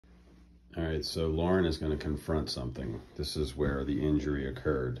All right, so Lauren is going to confront something. This is where the injury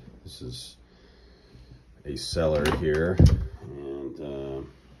occurred. This is a cellar here, and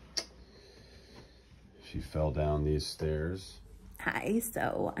she fell down these stairs. Hi,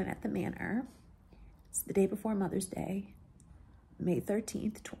 so I'm at the manor. It's the day before Mother's Day, May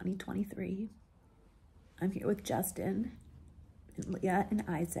 13th, 2023. I'm here with Justin and Leah and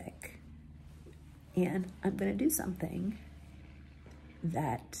Isaac, and I'm gonna do something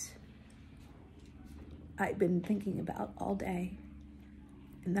that I've been thinking about all day,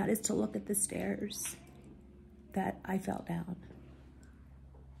 and that is to look at the stairs that I fell down.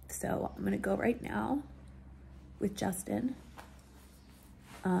 So I'm gonna go right now with Justin,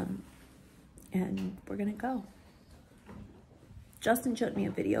 and we're gonna go. Justin showed me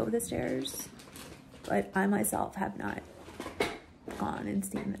a video of the stairs, but I myself have not gone and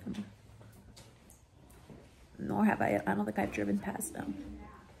seen them. Nor have I don't think I've driven past them.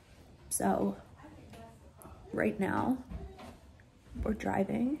 So right now, we're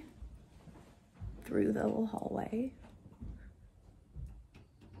driving through the little hallway.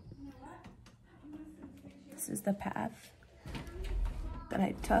 This is the path that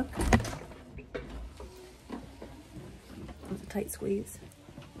I took. It was a tight squeeze.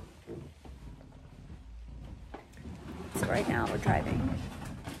 So right now we're driving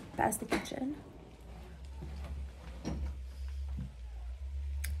past the kitchen.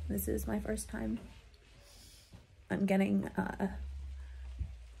 This is my first time. I'm getting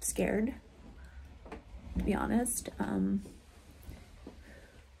scared, to be honest.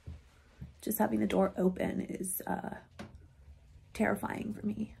 Just having the door open is terrifying for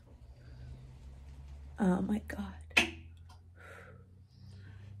me. Oh my God.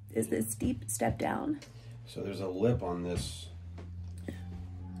 Is this steep step down? So there's a lip on this.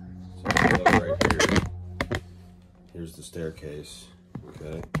 So if you look right here. Here's the staircase.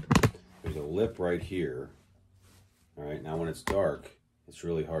 Okay. There's a lip right here. All right. Now when it's dark, it's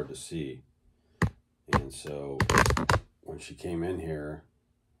really hard to see. And so when she came in here,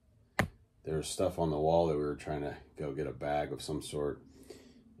 there was stuff on the wall that we were trying to go get a bag of some sort.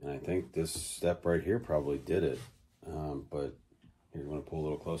 And I think this step right here probably did it. But here, you want to pull a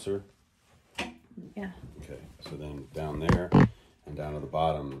little closer? Yeah. Okay, so then down there and down to the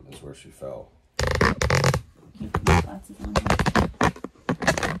bottom is where she fell. Keep my glasses on.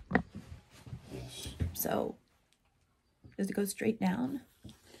 Yes. So, does it go straight down?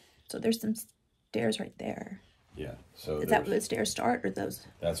 So there's some stairs right there. Yeah. So is that where the stairs start, or those?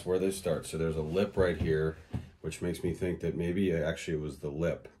 That's where they start. So there's a lip right here, which makes me think that maybe actually it was the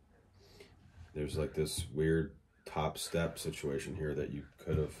lip. There's like this weird top step situation here that you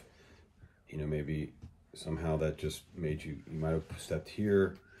could have, you know, maybe somehow that just made you might have stepped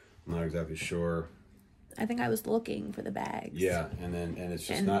here. I'm not exactly sure. I think I was looking for the bags. Yeah, and it's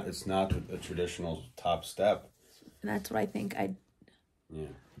just it's not a traditional top step. And that's what I think I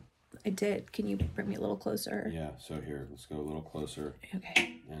did. Can you bring me a little closer? Yeah, so here, let's go a little closer.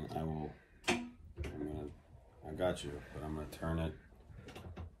 Okay. And I got you, but I'm gonna turn it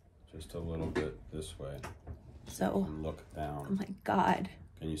just a little bit this way. So and look down. Oh my God.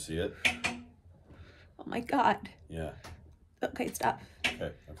 Can you see it? Oh my God. Yeah. Okay, stop.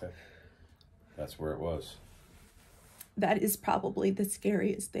 Okay. That's where it was. That is probably the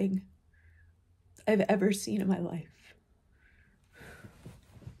scariest thing I've ever seen in my life.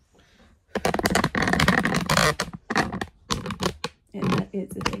 And that is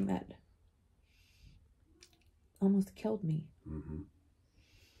the thing that almost killed me. Mm-hmm.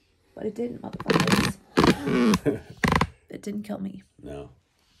 But it didn't, motherfuckers. It didn't kill me. No.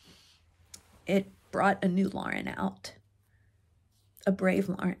 It brought a new Lauren out. A brave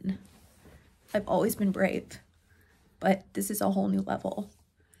Lauren. I've always been brave. But this is a whole new level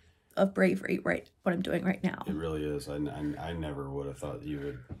of bravery, right? What I'm doing right now. It really is. I never would have thought you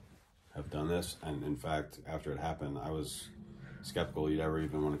would have done this. And in fact, after it happened, I was skeptical you'd ever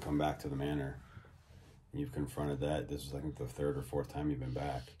even want to come back to the manor. You've confronted that. This is, I think, the third or fourth time you've been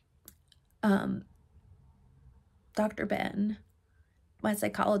back. Dr. Ben, my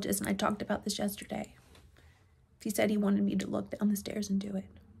psychologist, and I talked about this yesterday. He said he wanted me to look down the stairs and do it.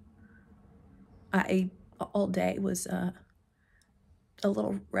 I, all day, was a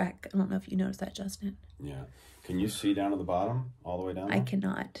little wreck. I don't know if you noticed that, Justin. Yeah. Can you see down to the bottom, all the way down? I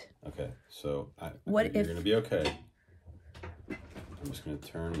cannot. Okay, so what you're going to be okay. I'm just going to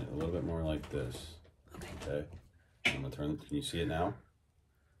turn it a little bit more like this. Okay. I'm going to turn. Can you see it now?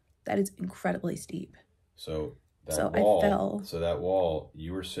 That is incredibly steep. So that wall, I fell. So that wall,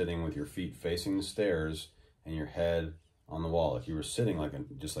 you were sitting with your feet facing the stairs and your head on the wall. Like you were sitting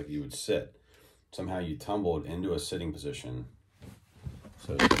just like you would sit. Somehow you tumbled into a sitting position.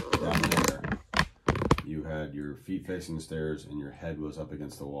 So down there, had your feet facing the stairs and your head was up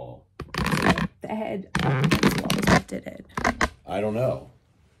against the wall. The head up against the wall was what did it. I don't know.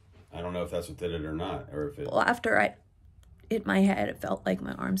 I don't know if that's what did it or not, or if it... Well, after I hit my head, it felt like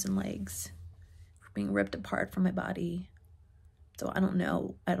my arms and legs were being ripped apart from my body. So I don't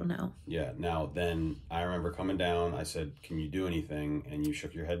know. Yeah, now then I remember coming down, I said, can you do anything? And you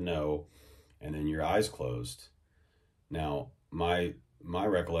shook your head no, and then your eyes closed. Now, my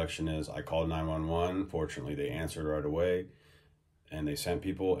recollection is I called 911. Fortunately, they answered right away, and they sent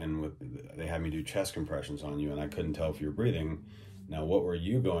people, and they had me do chest compressions on you, and I couldn't tell if you were breathing. Now, what were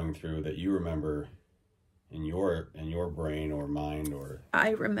you going through that you remember in your brain or mind? Or I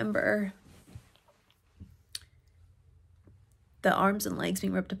remember the arms and legs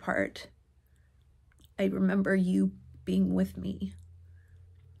being ripped apart. I remember you being with me.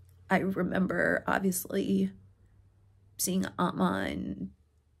 I remember, obviously, seeing Amma and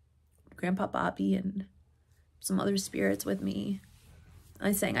Grandpa Bobby and some other spirits with me.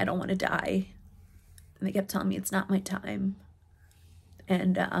 I saying, I don't want to die. And they kept telling me it's not my time.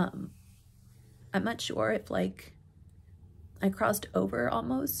 And I'm not sure if, like, I crossed over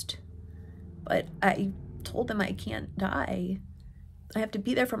almost. But I told them I can't die. I have to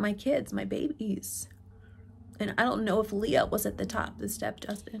be there for my kids, my babies. And I don't know if Leah was at the top of the step,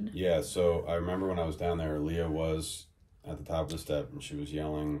 Justin. Yeah, so I remember when I was down there, Leah was at the top of the step and she was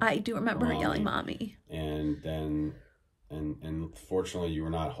yelling. I do remember her yelling mommy. And then and fortunately you were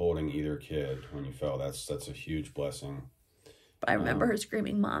not holding either kid when you fell. That's a huge blessing. But I remember her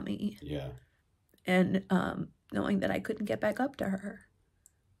screaming mommy. Yeah. And knowing that I couldn't get back up to her.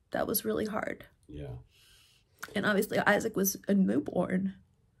 That was really hard. Yeah. And obviously Isaac was a newborn.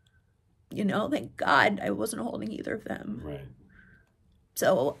 You know, thank God I wasn't holding either of them. Right.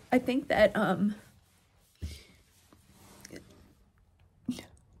 So I think that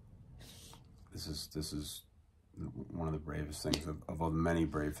this is one of the bravest things of the many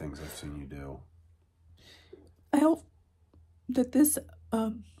brave things I've seen you do. I hope that this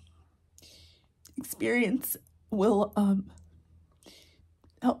experience will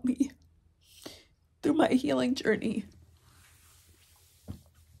help me through my healing journey.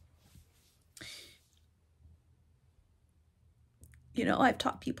 You know, I've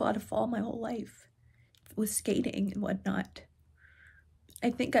taught people how to fall my whole life with skating and whatnot.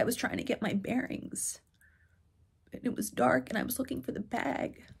 I think I was trying to get my bearings. And it was dark and I was looking for the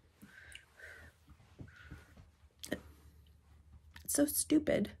bag. It's so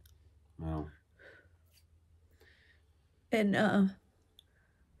stupid. Wow. And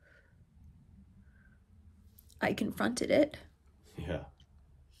I confronted it. Yeah.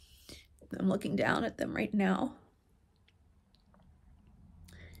 I'm looking down at them right now.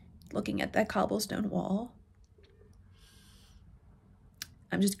 Looking at that cobblestone wall.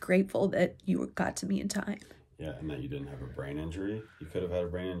 I'm just grateful that you got to me in time. Yeah, and that you didn't have a brain injury. You could have had a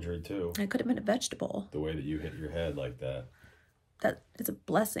brain injury too. I could have been a vegetable. The way that you hit your head like that. That is a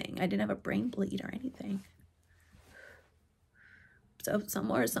blessing. I didn't have a brain bleed or anything. So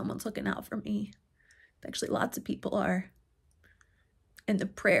somewhere someone's looking out for me. Actually, lots of people are. And the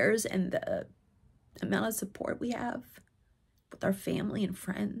prayers and the amount of support we have with our family and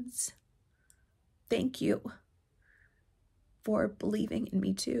friends. Thank you for believing in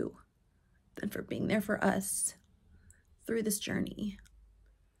me too, and for being there for us through this journey.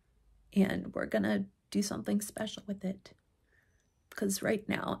 And we're gonna do something special with it, because right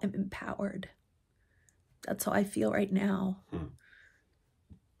now I'm empowered. That's how I feel right now.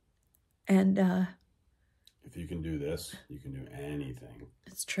 And if you can do this, you can do anything.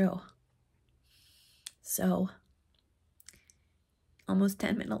 It's true. So, almost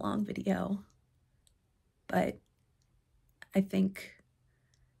 10-minute long video, but I think,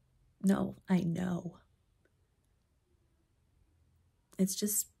 no, I know. It's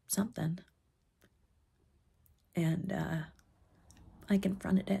just something. And I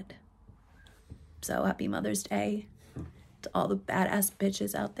confronted it. So happy Mother's Day to all the badass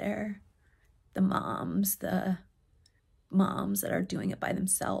bitches out there. The moms that are doing it by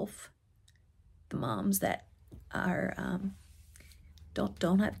themselves. The moms that are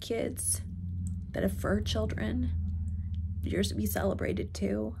don't have kids, that have fur children. Yours to be celebrated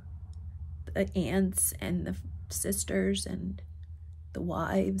too. The aunts and the sisters and the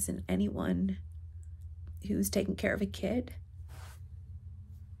wives and anyone who's taking care of a kid.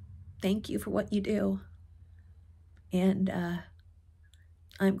 Thank you for what you do. And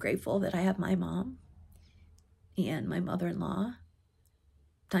I'm grateful that I have my mom and my mother-in-law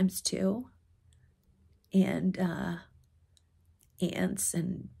 ×2 and aunts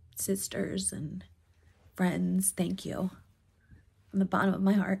and sisters and friends. Thank you from the bottom of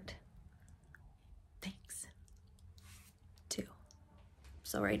my heart. Thanks.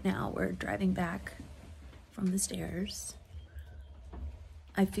 So right now we're driving back from the stairs.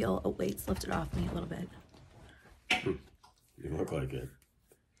 I feel a weight's lifted off me a little bit. You look like it.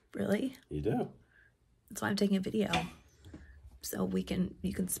 Really? You do. That's why I'm taking a video. So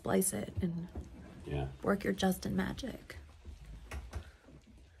you can splice it and work your Justin magic.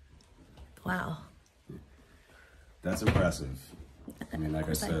 Wow. That's impressive. I mean, like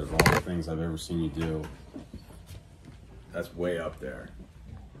I said, of all the things I've ever seen you do, that's way up there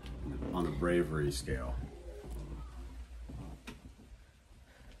on the bravery scale.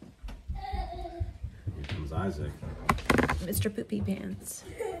 Here comes Isaac. Mr. Poopy Pants.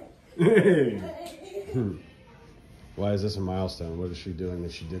 Hey! Why is this a milestone? What is she doing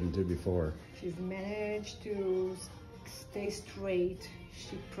that she didn't do before? She's managed to stay straight.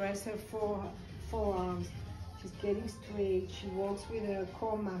 She presses her forearms. She's getting straight. She walks with her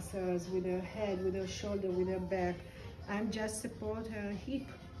core muscles, with her head, with her shoulder, with her back. I'm just support her hip.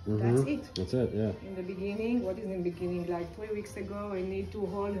 That's it. That's it, yeah. In the beginning, what is in the beginning? Like 3 weeks ago, I need to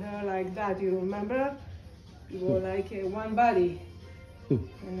hold her like that. You remember? You were like one body. And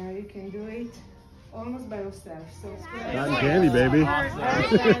now you can do it almost by yourself. So Cotton candy, baby.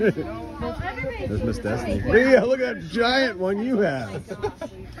 There's Miss Destiny. Yeah, look at that giant one you have.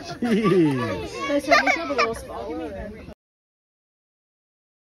 Jeez.